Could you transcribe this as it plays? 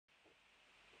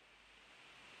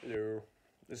Hello.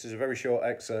 This is a very short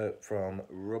excerpt from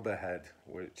Rubberhead,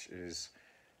 which is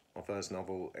my first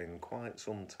novel in quite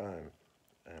some time.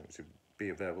 It should be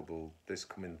available this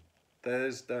coming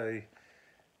Thursday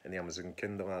in the Amazon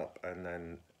Kindle app and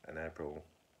then in April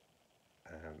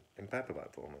in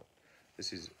paperback format.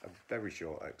 This is a very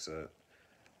short excerpt,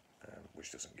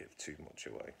 which doesn't give too much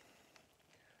away.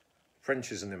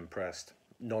 French isn't impressed,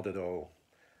 not at all.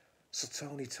 So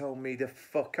Tony told me to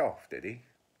fuck off, did he?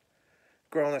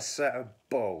 Grown a set of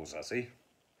balls, has he?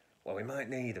 Well, we might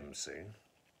need 'em soon.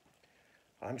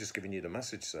 I'm just giving you the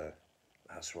message, sir.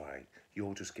 That's right,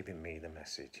 you're just giving me the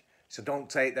message. So don't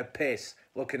take the piss,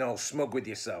 looking all smug with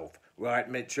yourself. Right,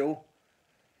 Mitchell?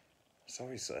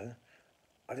 Sorry, sir.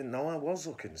 I didn't know I was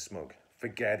looking smug.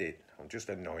 Forget it, I'm just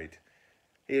annoyed.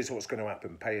 Here's what's going to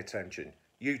happen, pay attention.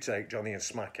 You take Johnny and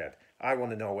Smackhead. I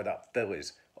want to know where that Phil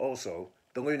is. Also,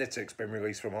 the lunatic's been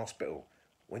released from hospital.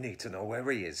 We need to know where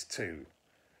he is, too.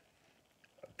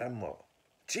 Then what?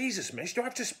 Jesus, miss, do I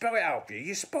have to spell it out for you?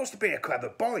 You're supposed to be a clever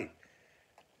boy.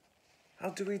 How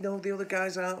do we know the other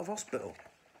guy's out of hospital?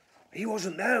 He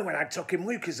wasn't there when I took him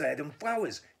Lucozade and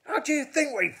flowers. How do you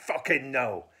think we fucking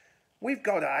know? We've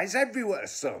got eyes everywhere,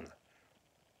 son.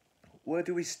 Where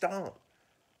do we start?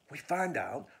 We find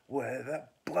out where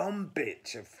that blonde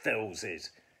bitch of Phil's is.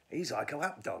 He's like a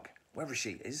lapdog. Wherever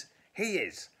she is, he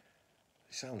is.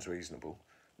 Sounds reasonable.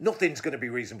 Nothing's going to be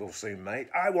reasonable soon, mate.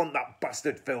 I want that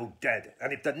bastard Phil dead.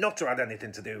 And if the Nutter had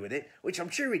anything to do with it, which I'm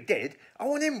sure he did, I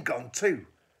want him gone too.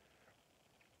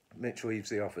 Mitch leaves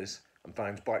the office and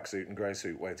finds Black Suit and Grey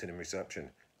Suit waiting in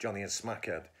reception. Johnny and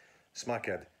Smackhead.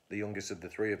 Smackhead, the youngest of the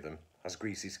three of them, has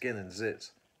greasy skin and zits,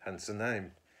 hence the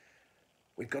name.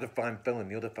 We've got to find Phil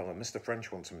and the other fella. Mr.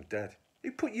 French wants him dead.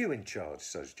 Who put you in charge,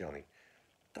 says Johnny.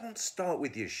 Don't start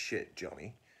with your shit,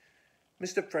 Johnny.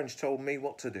 Mr. French told me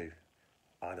what to do.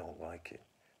 I don't like it.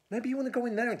 Maybe you want to go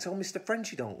in there and tell Mr.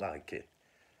 French you don't like it.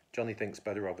 Johnny thinks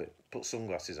better of it, puts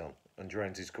sunglasses on and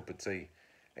drains his cup of tea.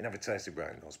 He never tasted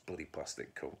right in those bloody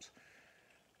plastic cups.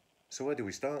 So where do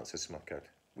we start, says Smackhead.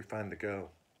 We find the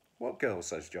girl. What girl,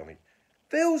 says Johnny.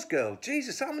 Phil's girl.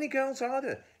 Jesus, how many girls are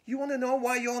there? You want to know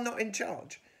why you're not in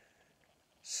charge?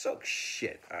 Suck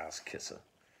shit, ass kisser.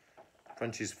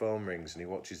 French's phone rings and he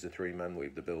watches the three men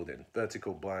leave the building.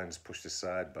 Vertical blinds pushed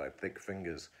aside by thick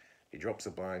fingers. He drops the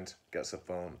blind, gets a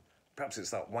phone. Perhaps it's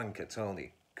that wanker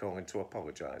Tony calling to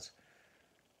apologise.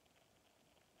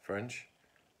 French?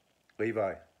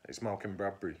 Levi, it's Malcolm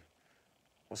Bradbury.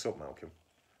 What's up, Malcolm?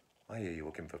 I hear you're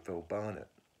looking for Phil Barnett.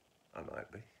 I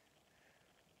might be.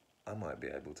 I might be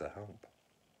able to help.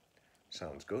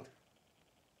 Sounds good.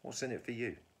 What's in it for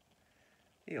you?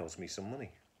 He owes me some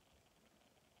money.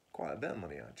 Quite a bit of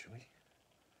money, actually.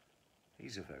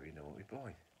 He's a very naughty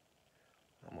boy.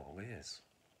 I'm all ears.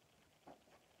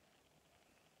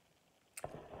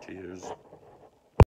 Cheers.